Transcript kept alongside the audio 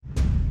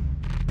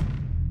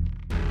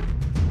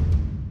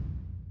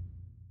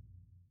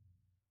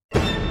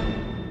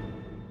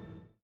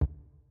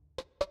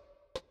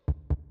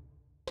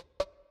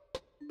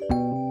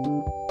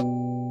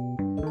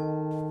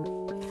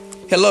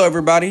Hello,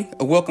 everybody.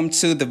 Welcome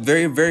to the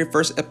very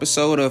first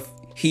episode of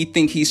He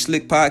Think He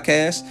Slick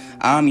podcast.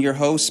 I'm your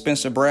host,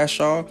 Spencer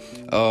Bradshaw,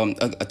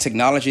 a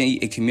technology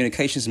and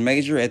communications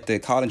major at the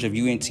College of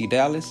UNT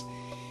Dallas.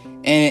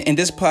 And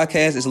this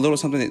podcast is a little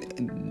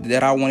something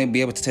that I want to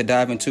be able to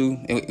dive into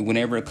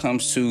whenever it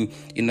comes to,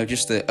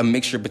 just a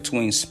mixture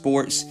between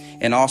sports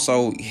and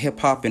also hip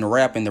hop and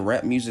rap and the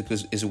rap music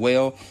as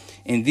well.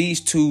 And these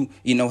two,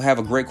 have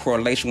a great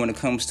correlation when it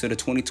comes to the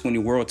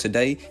 2021 world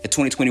today,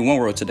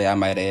 I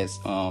might add.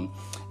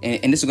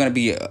 And this is going to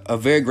be a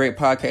very great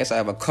podcast. I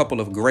have a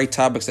couple of great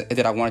topics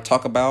that I want to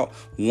talk about.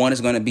 One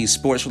is going to be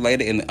sports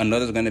related, and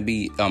another is going to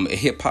be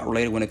hip hop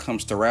related when it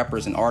comes to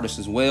rappers and artists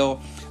as well.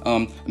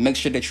 Make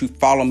sure that you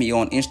follow me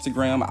on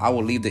Instagram. I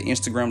will leave the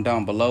Instagram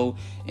down below,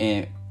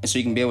 and so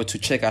you can be able to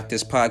check out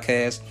this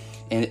podcast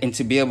and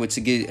to be able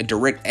to get a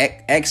direct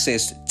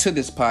access to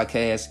this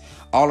podcast.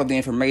 All of the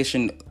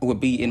information will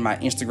be in my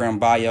Instagram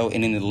bio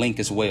and in the link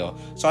as well.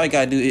 So all you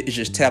got to do is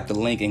just tap the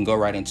link and go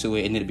right into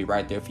it, and it'll be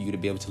right there for you to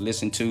be able to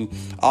listen to.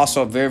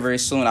 Also, very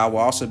soon, I will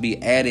also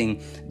be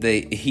adding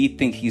the He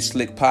Think He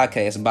Slick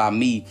podcast by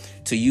me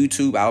to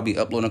YouTube. I'll be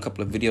uploading a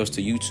couple of videos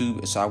to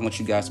YouTube. So I want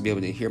you guys to be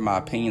able to hear my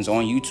opinions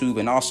on YouTube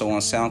and also on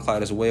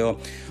SoundCloud as well.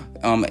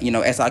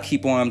 As I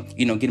keep on,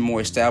 getting more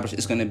established,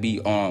 it's going to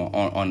be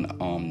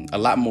on a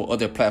lot more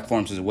other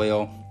platforms as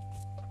well.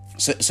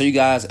 So you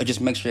guys just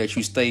make sure that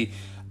you stay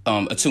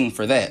attuned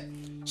for that.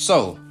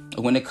 So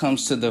when it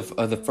comes to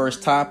the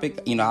first topic,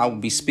 I will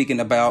be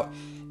speaking about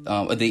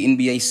the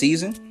NBA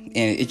season,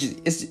 and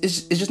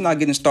it's just not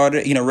getting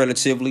started,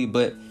 relatively,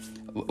 but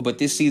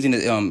this season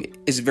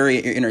is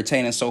very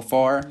entertaining so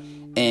far.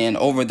 And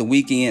over the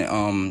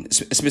weekend,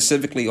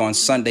 specifically on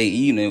Sunday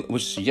evening,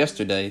 which is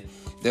yesterday,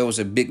 there was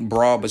a big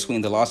brawl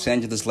between the Los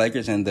Angeles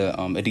Lakers and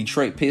the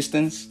Detroit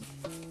Pistons.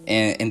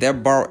 And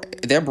that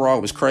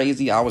brawl was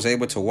crazy. I was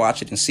able to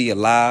watch it and see it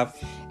live,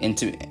 and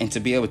to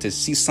be able to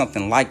see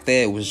something like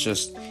that, it was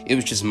just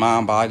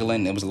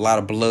mind-boggling. There was a lot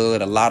of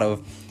blood, a lot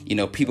of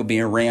people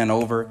being ran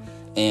over,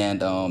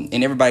 and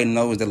everybody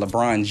knows that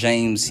LeBron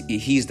James,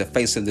 he's the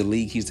face of the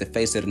league. He's the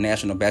face of the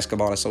National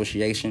Basketball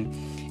Association,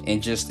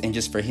 and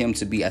just for him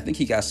to be, I think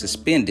he got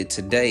suspended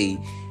today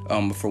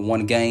for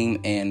one game.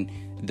 And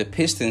the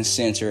Pistons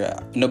center,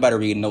 nobody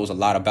really knows a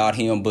lot about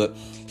him, but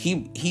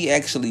he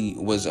actually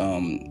was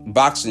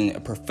boxing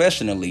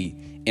professionally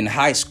in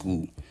high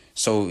school.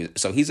 So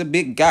he's a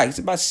big guy. He's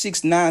about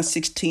 6'9",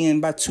 6'10",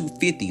 about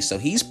 250. So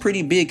he's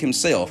pretty big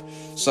himself.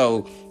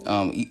 So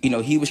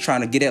he was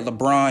trying to get at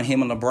LeBron.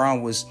 Him and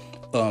LeBron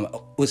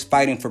was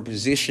fighting for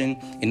position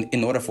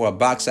in order for a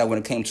box out when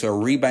it came to a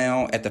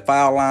rebound at the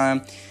foul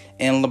line.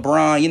 And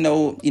LeBron, a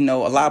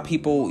lot of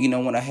people,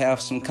 want to have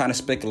some kind of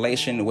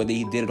speculation whether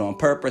he did it on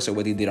purpose or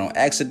whether he did it on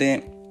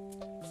accident.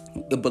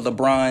 But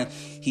LeBron,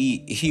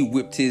 he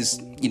whipped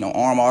his,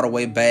 arm all the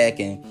way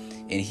back, and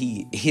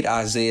he hit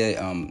Isaiah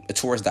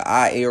towards the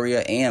eye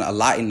area and a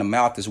lot in the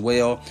mouth as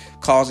well,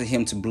 causing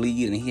him to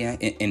bleed.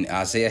 And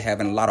Isaiah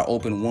having a lot of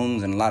open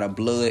wounds and a lot of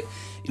blood,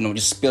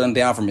 just spilling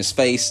down from his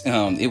face.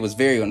 It was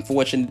very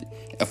unfortunate.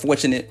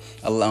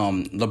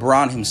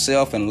 LeBron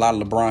himself and a lot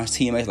of LeBron's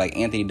teammates like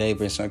Anthony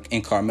Davis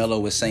and Carmelo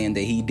was saying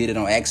that he did it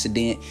on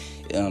accident.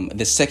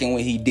 The second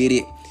when he did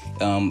it,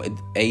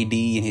 AD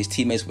and his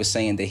teammates were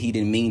saying that he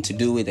didn't mean to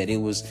do it, that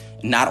it was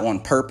not on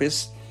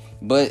purpose.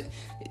 But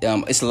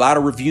it's a lot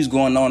of reviews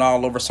going on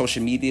all over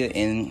social media,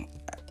 and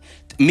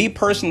me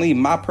personally,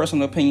 my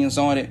personal opinions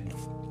on it,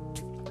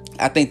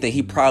 I think that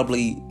he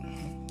probably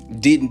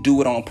didn't do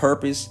it on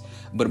purpose.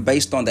 But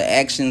based on the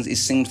actions, it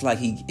seems like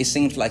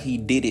he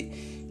did it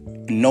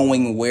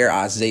knowing where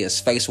Isaiah's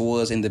face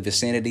was in the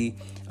vicinity.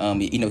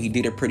 He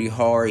did it pretty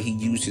hard. He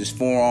used his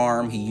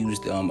forearm. He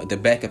used the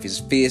back of his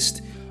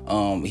fist.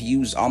 He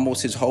used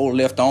almost his whole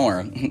left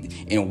arm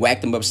and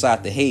whacked him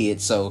upside the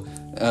head. So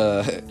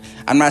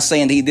I'm not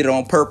saying that he did it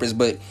on purpose,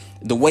 but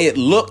the way it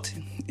looked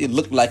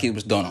like it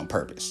was done on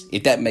purpose,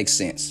 if that makes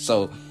sense.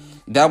 So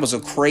that was a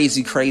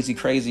crazy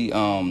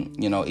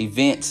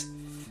event.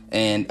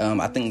 And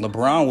I think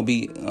LeBron will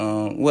be,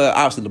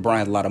 obviously LeBron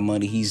has a lot of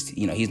money. He's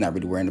not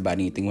really worrying about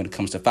anything when it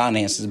comes to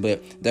finances,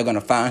 but they're going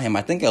to fine him.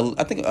 I think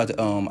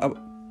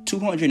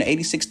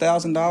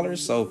 $286,000.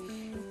 So,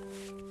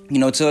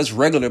 to us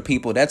regular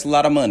people, that's a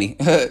lot of money.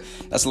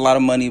 That's a lot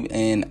of money.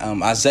 And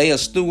Isaiah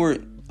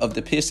Stewart of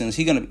the Pistons,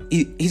 he's gonna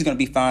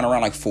be fined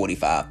around like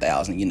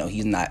 $45,000.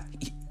 He's not,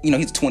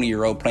 he's a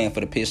 20-year-old playing for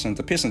the Pistons.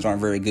 The Pistons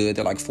aren't very good.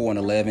 They're like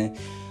 4-11.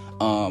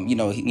 But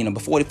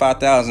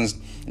 $45,000,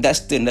 that's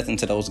still nothing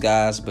to those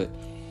guys. But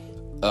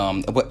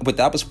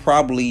that was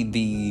probably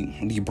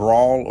the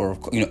brawl or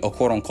a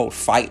quote unquote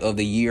fight of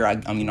the year.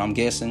 I'm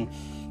guessing.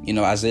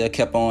 Isaiah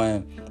kept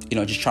on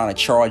just trying to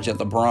charge at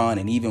LeBron,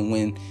 and even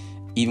when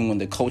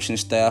the coaching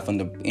staff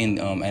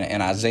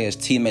and Isaiah's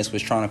teammates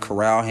was trying to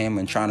corral him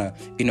and trying to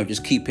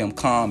just keep him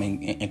calm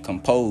and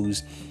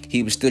composed,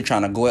 he was still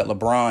trying to go at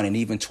LeBron, and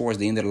even towards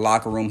the end of the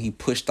locker room, he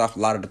pushed off a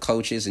lot of the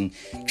coaches and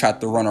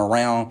tried to run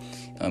around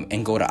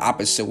and go the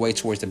opposite way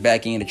towards the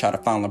back end to try to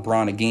find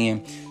LeBron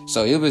again.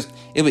 So it was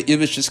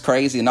just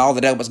crazy, and all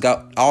that was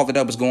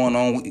going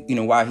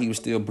on, while he was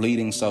still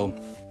bleeding. So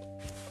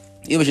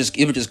it was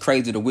just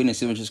crazy to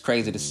witness. It was just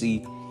crazy to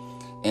see,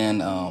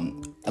 and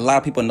a lot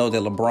of people know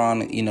that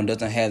LeBron,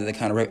 doesn't have the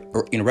kind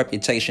of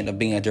reputation of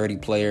being a dirty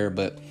player,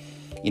 but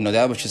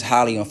that was just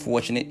highly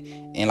unfortunate.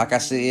 And like I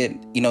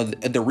said,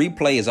 the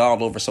replay is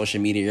all over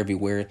social media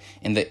everywhere,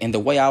 and the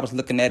way I was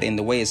looking at it and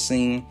the way it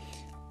seemed,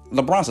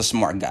 LeBron's a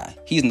smart guy.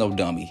 He's no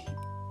dummy.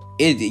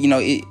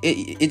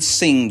 It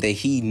seemed that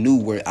he knew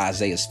where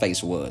Isaiah's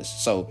face was.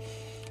 So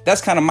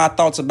that's kind of my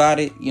thoughts about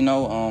it.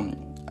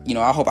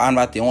 I hope I'm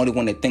not the only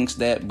one that thinks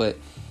that, but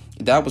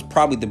that was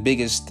probably the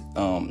biggest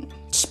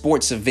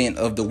sports event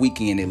of the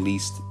weekend, at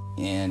least,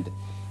 and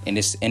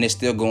it's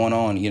still going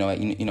on,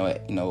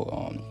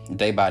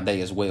 day by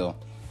day as well.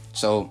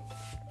 So,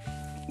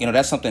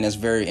 that's something that's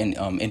very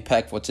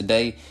impactful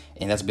today,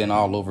 and that's been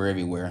all over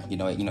everywhere,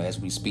 as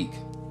we speak.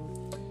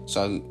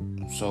 So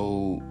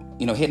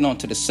heading on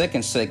to the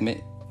second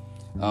segment,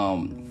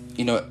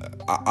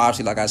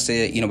 obviously, like I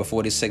said,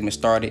 before this segment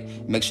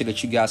started, make sure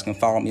that you guys can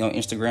follow me on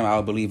Instagram.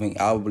 I'll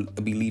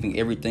be leaving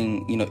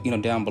everything,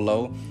 down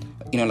below.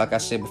 Like I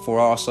said before,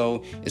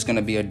 also, it's going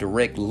to be a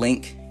direct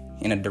link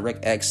and a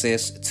direct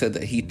access to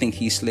the He Think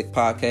He Slick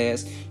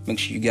podcast. Make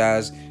sure you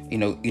guys,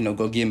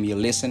 go give me a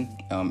listen,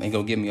 and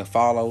go give me a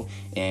follow,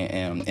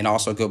 and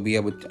also I'm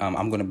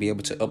going to be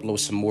able to upload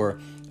some more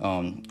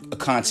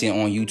content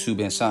on YouTube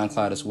and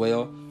SoundCloud as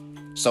well.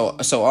 So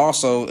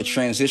also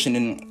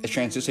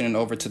transitioning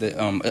over to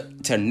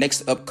the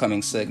next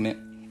upcoming segment.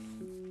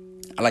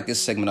 I like this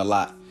segment a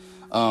lot.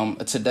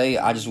 Today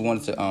I just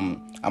wanted to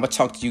I'm gonna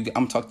talk to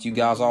you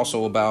guys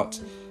also about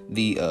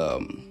the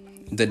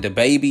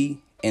DaBaby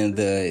and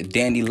the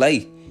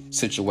Danilegh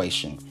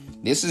situation.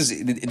 This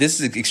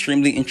is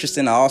extremely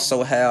interesting. I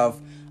also have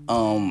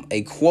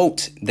a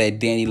quote that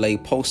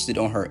Danilegh posted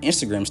on her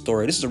Instagram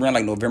story. This is around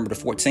like November the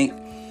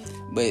 14th.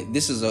 But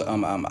this is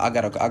I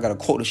got a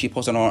quote that she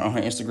posted on her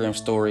Instagram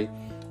story.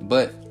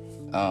 But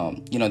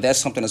that's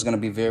something that's going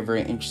to be very, very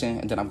interesting,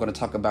 and that I'm going to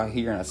talk about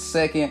here in a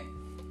second.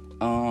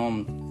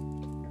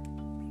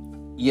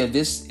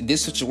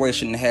 This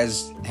situation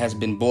has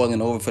been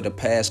boiling over for the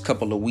past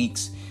couple of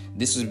weeks.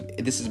 This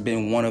has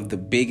been one of the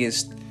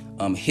biggest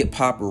hip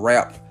hop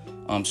rap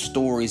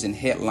stories and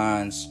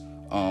headlines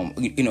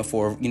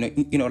for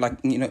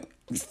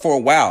for a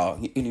while,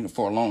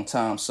 for a long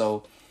time.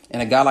 So.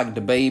 And a guy like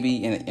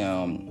DaBaby,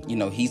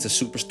 and he's a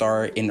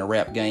superstar in the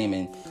rap game,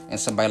 and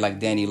somebody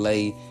like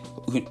Danilegh,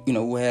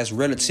 who has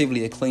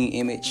relatively a clean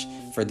image,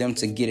 for them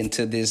to get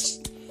into this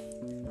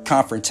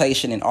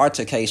confrontation and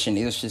altercation,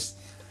 it was just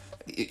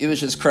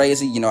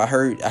crazy. I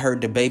heard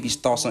DaBaby's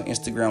thoughts on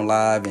Instagram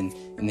Live, and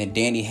then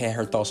Danny had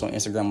her thoughts on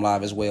Instagram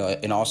Live as well,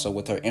 and also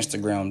with her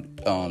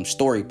Instagram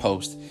story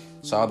post.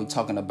 So I'll be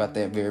talking about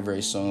that very,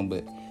 very soon.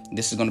 But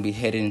this is going to be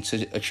headed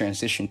into a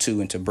transition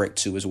into break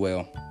 2 as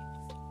well.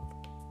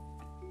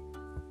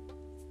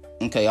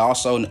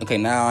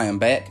 Now I am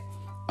back.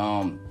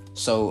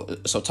 So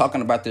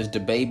talking about this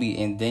DaBaby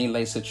and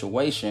Daniliegh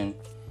situation,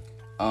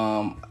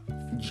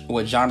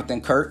 with Jonathan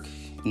Kirk,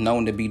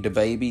 known to be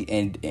DaBaby,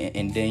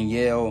 and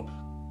Danielle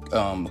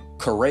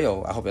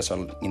Carell, I hope that's her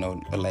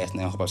last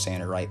name. I hope I'm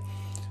saying it right.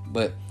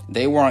 But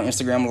they were on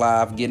Instagram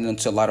Live getting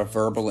into a lot of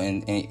verbal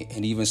and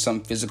even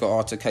some physical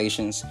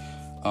altercations.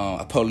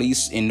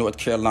 Police in North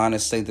Carolina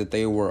say that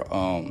they were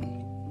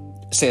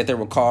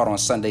called on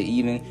Sunday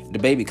evening.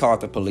 DaBaby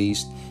called the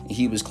police, and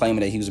he was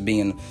claiming that he was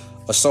being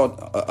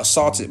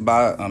assaulted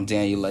by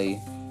Danilegh,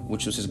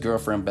 which was his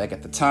girlfriend back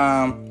at the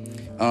time.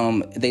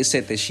 They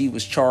said that she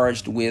was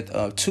charged with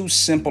 2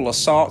 simple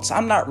assaults.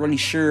 I'm not really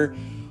sure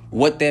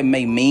what that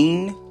may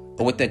mean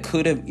or what that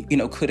could have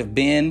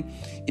been.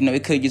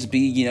 It could just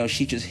be,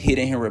 she just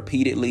hitting him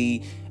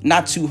repeatedly,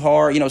 not too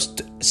hard.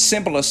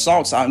 Simple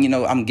assaults.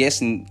 I'm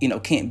guessing,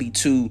 can't be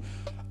too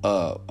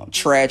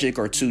tragic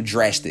or too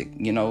drastic,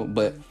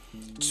 but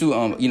to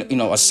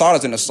assault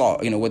is an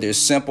assault, whether it's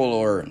simple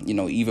or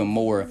even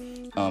more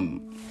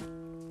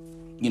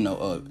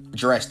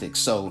drastic.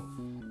 So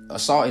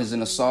assault is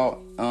an assault.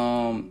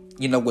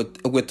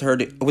 With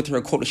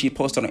her quote that she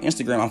posted on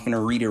Instagram, I'm gonna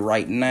read it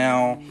right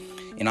now,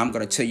 and I'm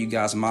gonna tell you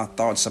guys my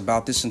thoughts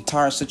about this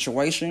entire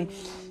situation.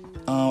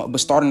 But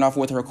starting off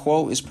with her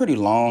quote, it's pretty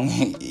long.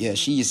 Yeah,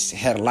 she just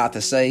had a lot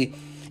to say.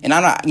 And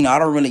I'm not, I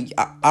don't really,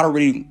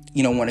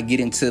 want to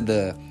get into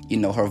the,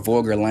 her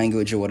vulgar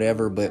language or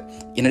whatever.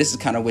 But, this is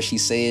kind of what she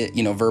said,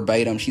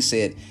 verbatim. She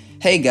said,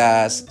 "Hey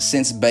guys,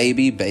 since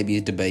baby is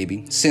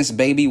DaBaby, since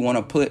baby want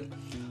to put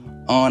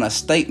on a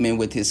statement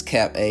with his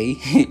cap A,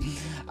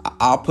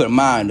 I'll put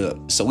mine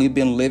up. So we've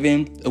been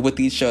living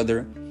with each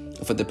other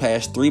for the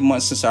past 3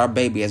 months since our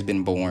baby has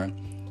been born,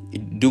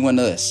 doing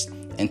us.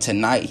 And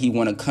tonight he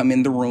want to come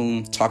in the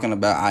room talking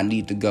about I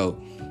need to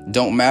go.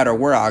 Don't matter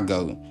where I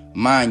go.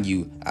 Mind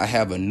you, I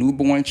have a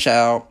newborn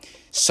child,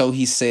 so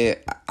he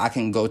said I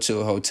can go to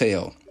a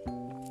hotel.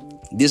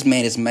 This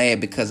man is mad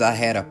because I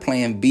had a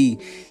plan B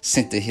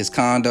sent to his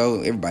condo.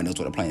 Everybody knows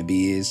what a plan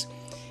B is.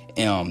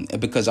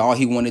 Because all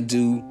he want to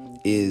do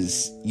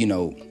is,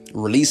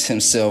 release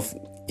himself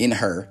in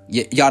her.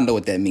 Y'all know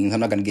what that means. I'm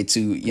not going to get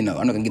too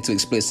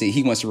explicit.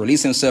 He wants to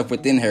release himself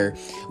within her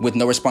with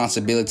no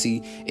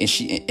responsibility.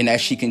 And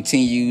as she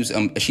continues,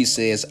 she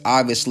says,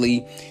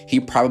 obviously, he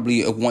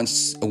probably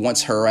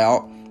wants her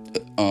out.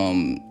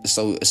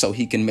 So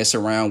he can mess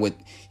around with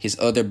his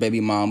other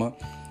baby mama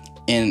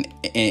and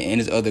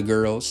his other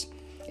girls.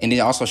 And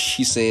then also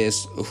she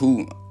says,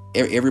 who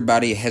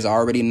everybody has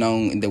already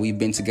known that we've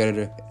been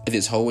together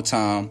this whole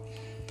time.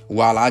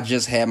 While I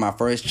just had my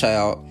first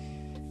child,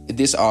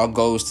 this all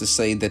goes to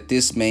say that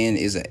this man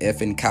is an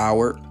effing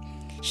coward.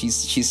 She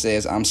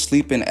says, I'm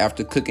sleeping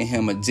after cooking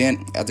him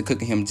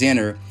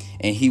dinner,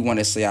 and he want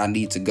to say I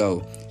need to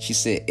go. She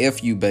said,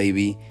 F you,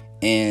 baby.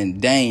 And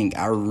dang,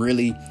 I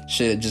really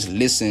should just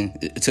listen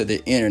to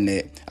the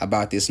internet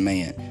about this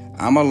man.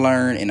 I'ma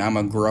learn and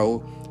I'ma grow,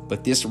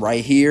 but this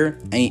right here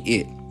ain't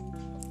it.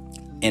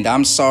 And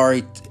I'm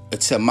sorry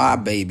to my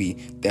baby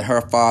that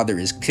her father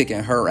is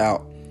kicking her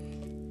out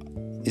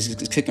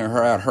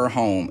her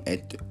home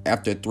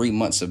after 3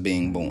 months of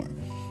being born.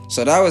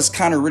 So that was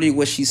kind of really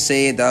what she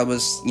said. That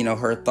was,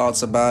 her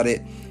thoughts about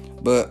it.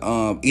 But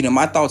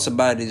my thoughts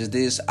about it is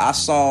this. I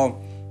saw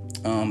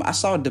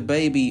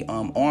DaBaby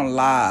on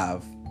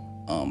live.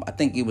 I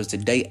think it was the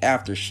day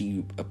after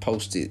she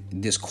posted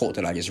this quote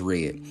that I just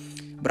read.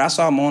 But I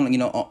saw him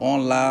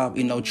on live,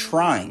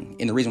 trying.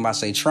 And the reason why I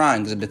say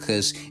trying is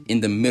because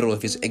in the middle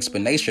of his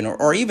explanation,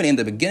 or even in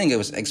the beginning of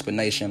his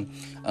explanation,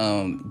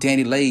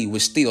 Danilegh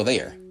was still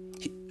there,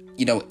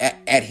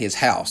 at his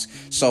house.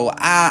 So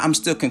I'm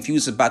still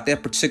confused about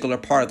that particular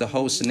part of the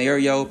whole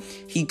scenario.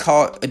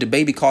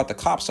 DaBaby called the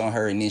cops on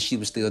her, and then she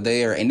was still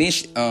there. And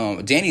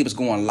then Danny was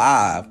going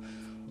live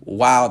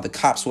while the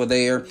cops were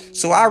there.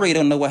 So I really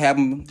don't know what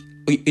happened.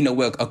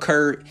 What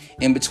occurred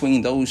in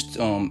between those,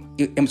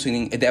 in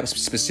between that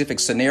specific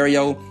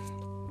scenario.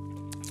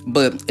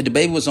 But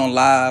DaBaby was on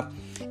live.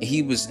 And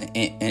he was,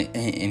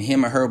 and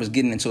him and her was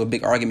getting into a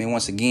big argument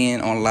once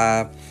again on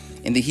live.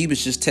 And then he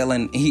was just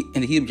telling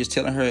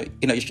her,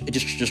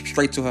 just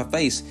straight to her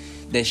face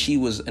that she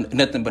was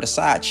nothing but a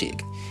side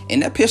chick,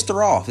 and that pissed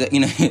her off. That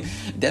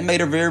that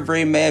made her very,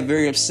 very mad,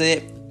 very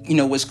upset.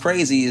 What's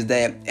crazy is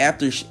that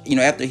after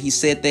he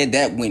said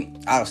that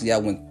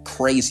went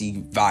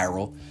crazy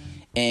viral.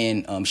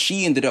 And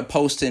she ended up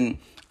posting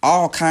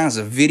all kinds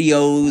of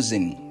videos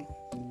and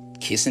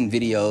kissing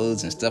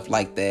videos and stuff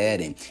like that.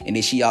 And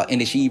then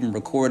she even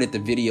recorded the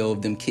video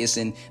of them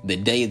kissing the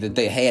day that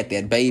they had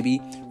that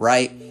baby,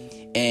 right?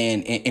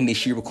 And then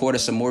she recorded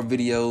some more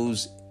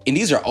videos. And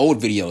these are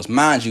old videos,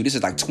 mind you. This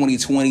is like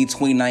 2020,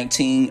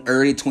 2019,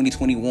 early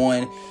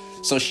 2021.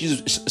 So she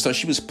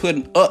was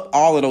putting up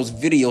all of those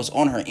videos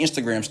on her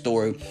Instagram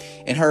story.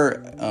 And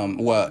her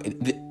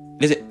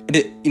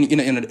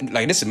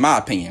this is my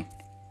opinion.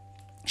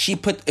 She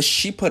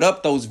put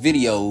up those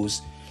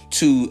videos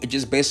to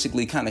just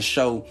basically kind of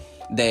show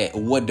that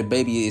what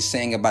DaBaby is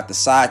saying about the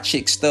side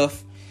chick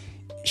stuff.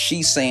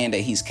 She's saying that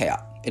he's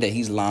cap, that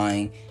he's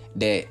lying,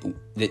 that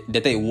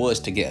they was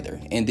together.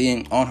 And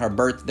then on her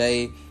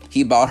birthday,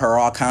 he bought her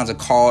all kinds of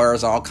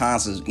cars, all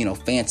kinds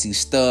of fancy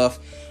stuff.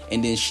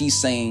 And then she's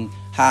saying,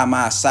 "How am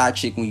I a side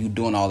chick when you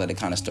doing all that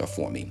kind of stuff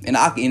for me?" And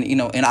I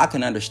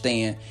can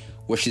understand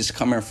where she's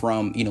coming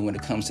from, when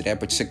it comes to that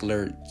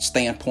particular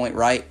standpoint,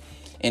 right?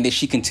 And then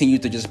she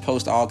continued to just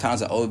post all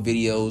kinds of old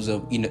videos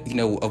of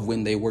of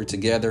when they were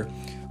together.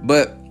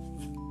 But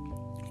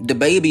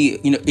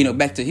DaBaby,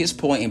 back to his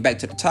point and back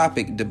to the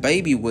topic,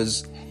 DaBaby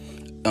was,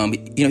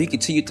 he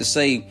continued to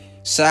say,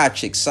 side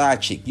chick,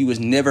 you was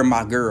never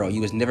my girl.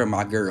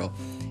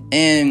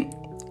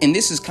 And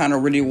this is kind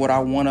of really what I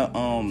want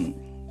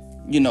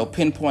to,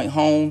 pinpoint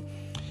home.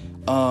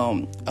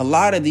 A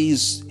lot of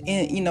these,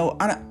 I don't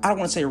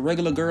want to say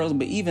regular girls,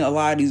 but even a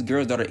lot of these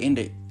girls that are in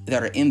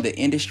the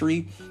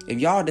industry, if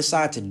y'all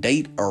decide to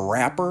date a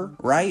rapper,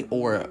 right,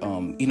 or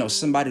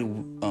somebody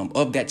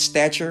of that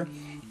stature,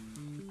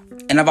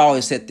 and I've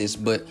always said this,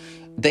 but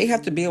they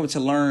have to be able to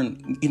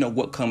learn,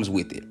 what comes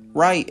with it,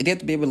 right? They have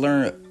to be able to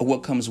learn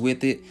what comes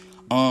with it.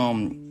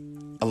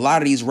 A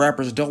lot of these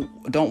rappers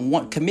don't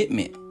want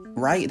commitment,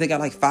 right? They got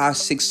like 5,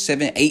 6,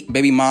 7, 8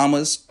 baby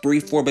mamas, 3,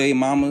 4 baby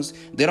mamas.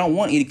 They don't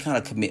want any kind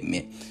of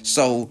commitment.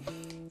 So,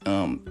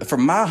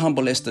 from my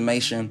humble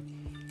estimation,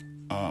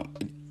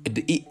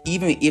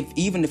 even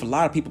if a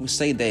lot of people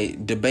say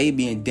that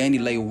DaBaby and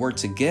Danilegh were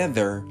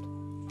together,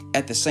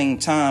 at the same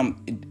time,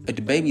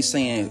 DaBaby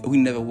saying we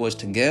never was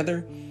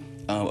together,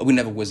 we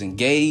never was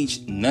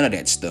engaged, none of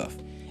that stuff.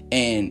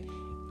 And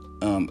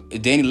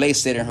Danilegh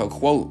said in her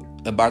quote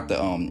about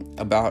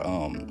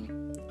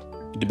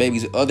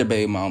DaBaby's other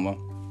baby mama,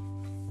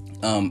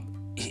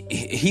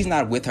 he's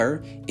not with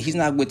her. He's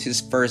not with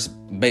his first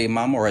baby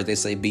mama, or as they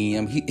say,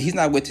 BM. He's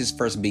not with his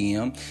first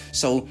BM.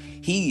 So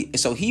he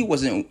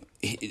wasn't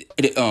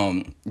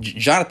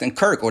Jonathan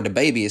Kirk or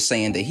DaBaby is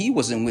saying that he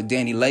wasn't with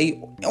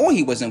Danilegh or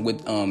he wasn't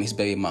with his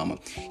baby mama.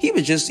 He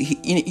was just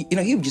he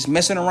was just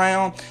messing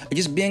around,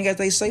 just being, as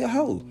they say, a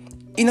hoe.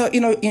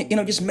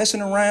 Just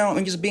messing around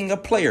and just being a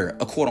player,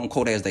 a quote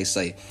unquote, as they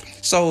say.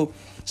 So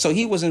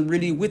he wasn't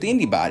really with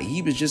anybody.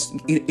 He was just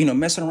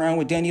messing around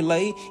with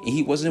Danilegh, and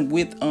he wasn't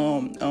with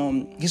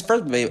his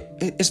first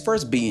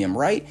BM,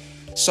 right?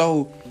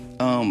 So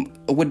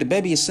what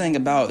DaBaby is saying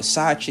about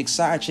side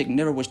chick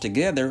never was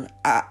together,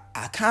 I'm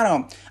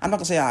not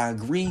gonna say I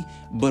agree,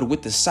 but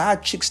with the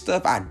side chick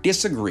stuff, I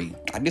disagree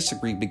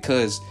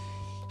because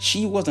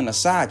she wasn't a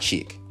side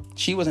chick.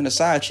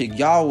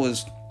 Y'all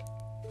was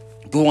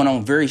going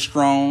on very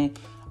strong.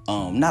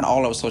 Not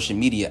all over social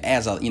media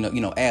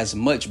as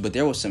much, but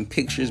there was some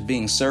pictures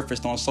being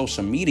surfaced on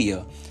social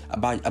media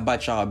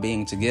about y'all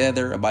being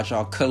together, about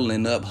y'all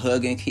cuddling up,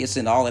 hugging,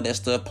 kissing, all of that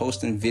stuff,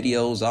 posting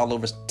videos all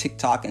over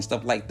TikTok and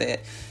stuff like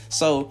that.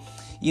 So,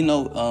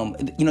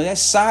 that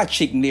side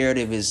chick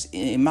narrative is,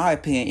 in my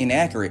opinion,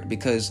 inaccurate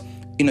because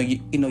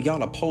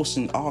y'all are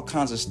posting all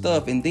kinds of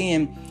stuff, and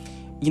then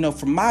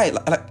from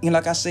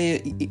like I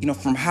said,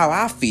 from how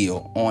I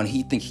feel on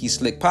He Think He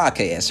Slick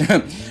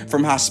podcast,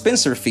 from how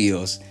Spencer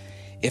feels,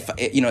 if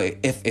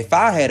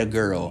I had a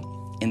girl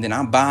and then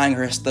I'm buying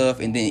her stuff,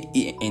 and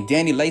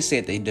Danilegh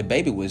said that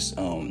DaBaby was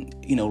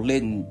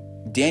letting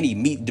Danny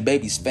meet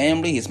DaBaby's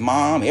family, his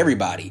mom,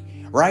 everybody,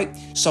 right?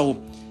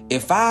 So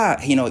if I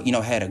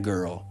had a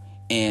girl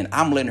and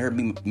I'm letting her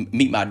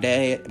meet my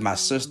dad, my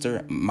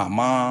sister, my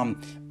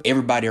mom,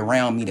 everybody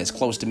around me that's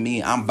close to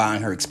me, I'm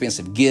buying her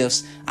expensive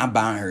gifts, I'm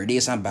buying her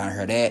this, I'm buying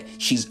her that,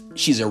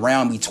 she's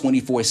around me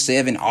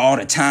 24/7 all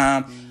the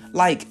time,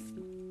 like,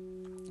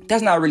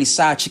 that's not really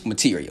side chick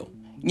material.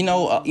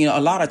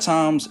 A lot of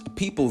times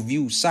people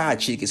view side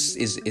chick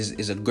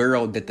as a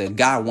girl that the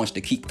guy wants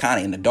to keep kind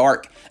of in the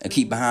dark and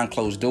keep behind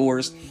closed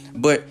doors.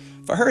 But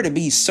for her to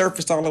be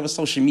surfaced all over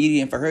social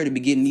media and for her to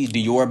be getting these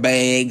Dior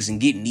bags and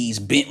getting these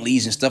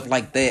Bentleys and stuff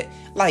like that,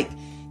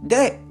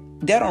 that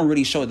don't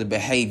really show the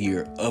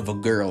behavior of a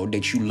girl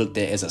that you looked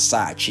at as a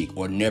side chick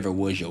or never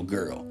was your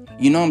girl.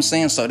 You know what I'm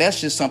saying? So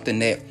that's just something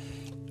that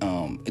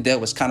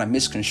was kind of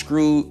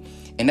misconstrued.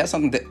 And that's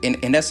something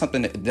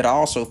that I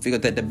also feel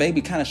that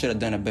DaBaby kind of should have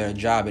done a better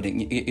job at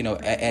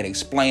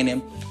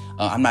explaining.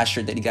 I'm not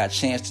sure that he got a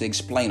chance to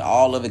explain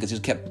all of it because he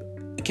kept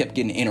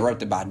getting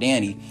interrupted by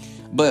Danny.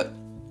 But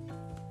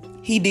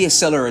he did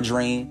sell her a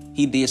dream.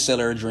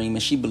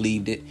 And she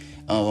believed it.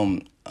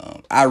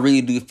 I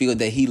really do feel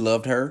that he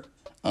loved her,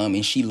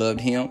 and she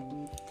loved him.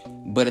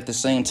 But at the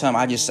same time,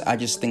 I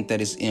just think that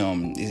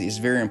it's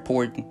very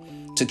important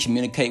to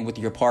communicate with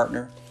your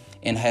partner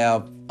and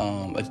have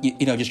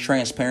just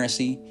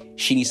transparency.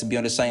 She needs to be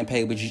on the same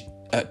page with you,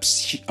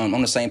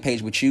 on the same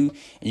page with you,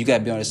 and you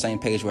gotta be on the same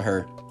page with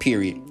her.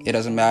 Period. It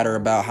doesn't matter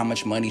about how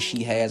much money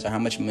she has or how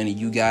much money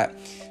you got,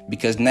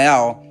 because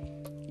now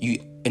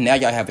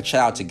y'all have a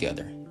child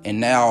together, and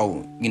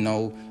now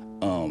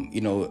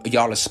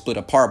y'all are split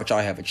apart, but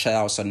y'all have a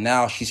child. So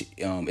now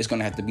it's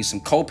gonna have to be some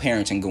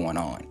co-parenting going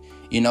on,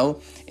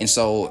 and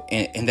so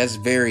and that's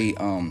very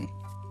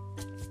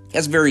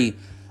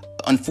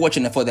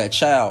unfortunate for that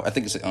child. I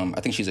think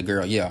she's a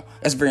girl. Yeah,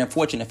 that's very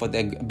unfortunate for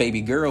that baby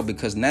girl,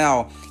 because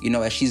now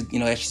as she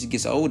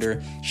gets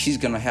older, she's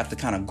gonna have to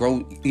kind of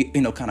grow,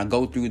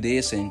 go through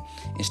this, and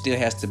still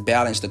has to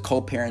balance the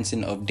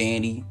co-parenting of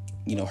Danny,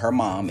 her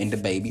mom, and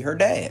DaBaby, her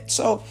dad.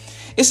 So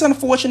it's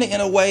unfortunate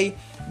in a way,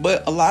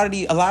 but a lot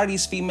of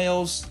these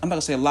females, I'm not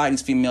gonna say a lot of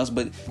these females,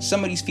 but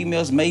some of these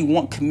females may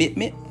want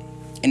commitment,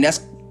 and that's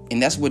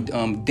what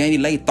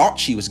Danilegh thought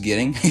she was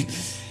getting.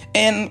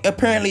 And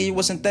apparently it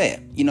wasn't that.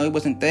 It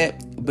wasn't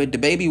that. But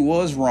DaBaby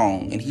was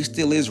wrong, and he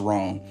still is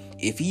wrong.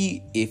 If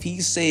he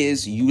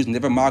says you was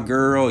never my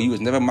girl, you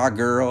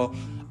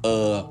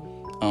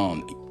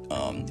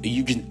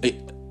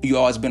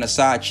always been a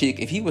side chick.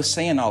 If he was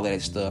saying all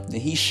that stuff,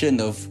 then he shouldn't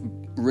have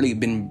really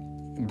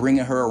been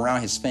bringing her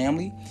around his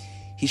family.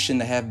 He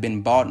shouldn't have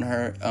been buying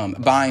her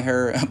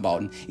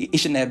He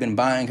shouldn't have been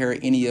buying her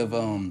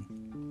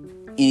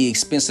any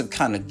expensive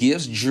kind of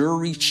gifts,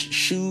 jewelry,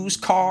 shoes,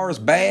 cars,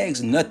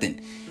 bags,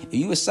 nothing. If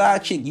you a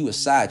side chick, you a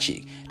side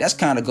chick. That's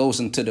kind of goes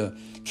into the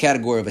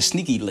category of a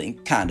sneaky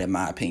link, kind of, in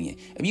my opinion.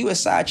 If you a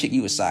side chick,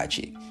 you a side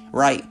chick,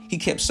 right? He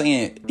kept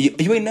saying,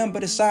 you ain't nothing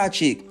but a side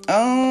chick.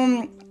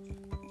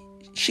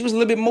 She was a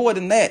little bit more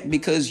than that,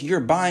 because you're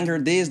buying her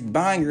this,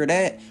 buying her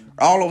that,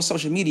 all over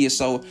social media.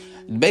 So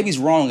DaBaby's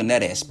wrong in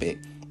that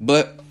aspect.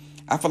 But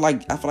I feel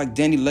like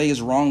Danilegh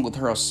is wrong with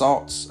her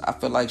assaults. I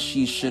feel like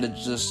she should have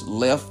just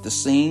left the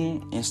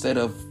scene instead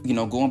of,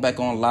 going back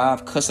on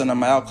live, cussing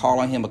him out,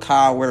 calling him a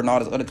coward and all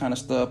this other kind of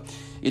stuff.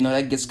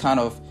 That gets kind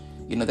of,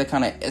 that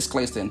kind of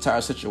escalates the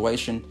entire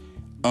situation.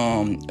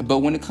 But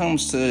when it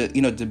comes to,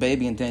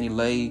 DaBaby and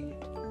Daniliegh,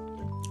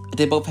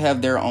 they both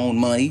have their own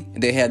money.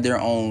 They had their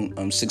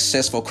own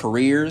successful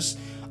careers.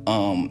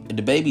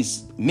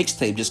 DaBaby's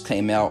mixtape just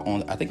came out on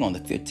the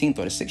 15th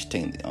or the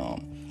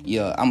 16th.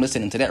 Yeah, I'm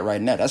listening to that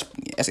right now.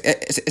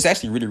 It's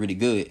actually really, really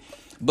good.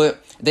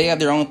 But they have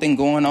their own thing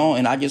going on,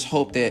 and I just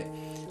hope that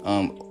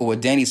or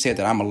Danny said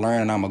that I'm gonna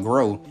learn and I'm gonna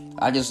grow.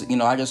 I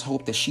just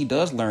hope that she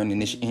does learn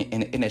and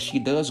that she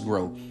does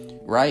grow,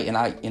 right? And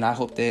I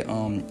hope that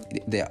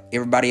that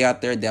everybody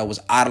out there that was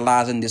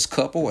idolizing this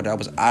couple or that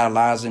was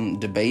idolizing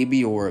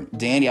DaBaby or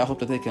Danny, I hope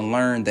that they can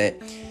learn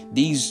that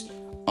these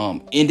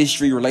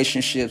industry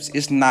relationships,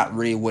 it's not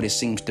really what it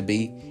seems to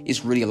be.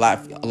 It's really a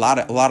lot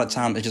of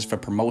times it's just for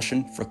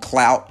promotion, for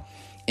clout,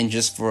 and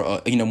just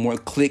for more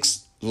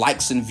clicks,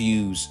 likes, and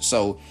views.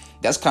 So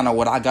that's kind of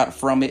what I got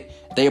from it.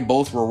 They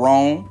both were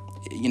wrong.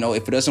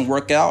 If it doesn't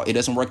work out, it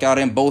doesn't work out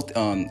in both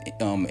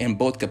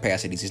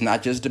capacities. It's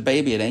not just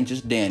DaBaby, it ain't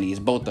just Danny, it's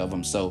both of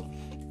them. So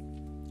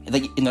I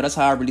think that's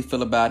how I really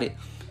feel about it.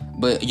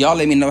 But y'all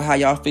let me know how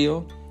y'all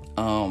feel.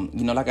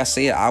 Like I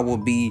said, I will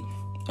be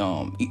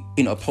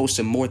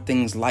posting more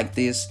things like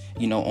this,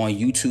 on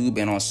YouTube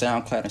and on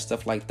SoundCloud and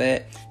stuff like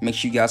that. Make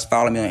sure you guys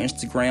follow me on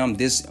Instagram.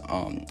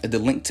 The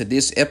link to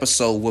this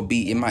episode will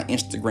be in my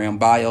Instagram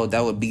bio.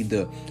 That would be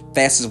the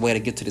fastest way to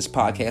get to this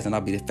podcast, and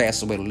that'll be the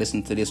fastest way to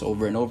listen to this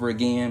over and over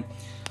again.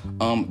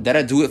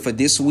 That'll do it for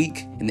this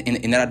week,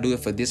 and that'll do it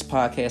for this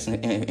podcast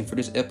and for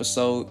this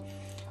episode.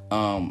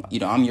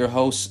 I'm your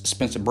host,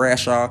 Spencer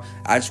Brashaw.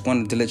 I just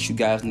wanted to let you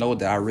guys know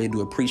that I really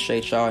do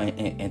appreciate y'all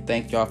and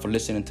thank y'all for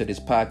listening to this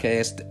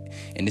podcast.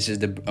 And this is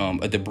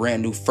the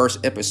brand new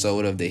first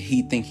episode of the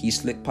He Think He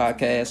Slick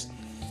podcast.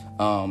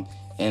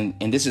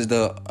 And this is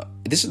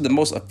the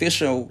most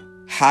official,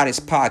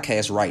 hottest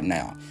podcast right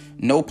now.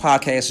 No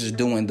podcast is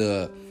doing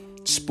the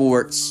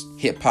sports,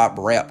 hip hop,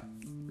 rap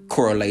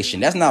correlation.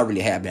 That's not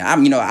really happening.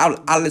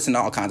 I listen to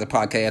all kinds of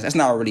podcasts. That's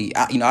not really,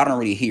 I don't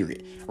really hear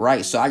it,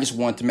 right? So I just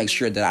want to make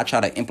sure that I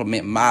try to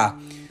implement my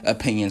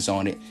opinions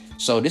on it.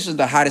 So this is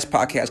the hottest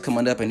podcast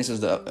coming up, and this is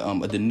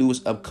the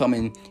newest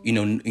upcoming,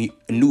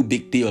 new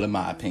big deal in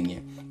my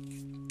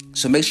opinion.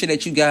 So make sure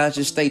that you guys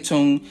just stay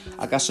tuned.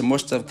 I got some more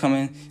stuff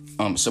coming,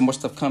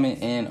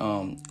 and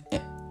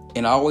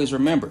always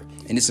remember,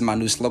 and this is my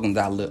new slogan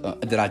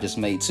that I just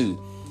made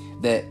too,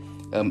 that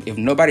if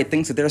nobody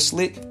thinks that they're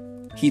slick,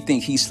 he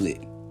think he's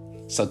slick.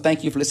 So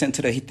thank you for listening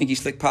to the He Think He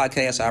Slick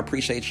podcast. I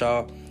appreciate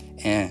y'all,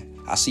 and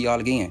I'll see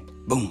y'all again.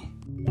 Boom.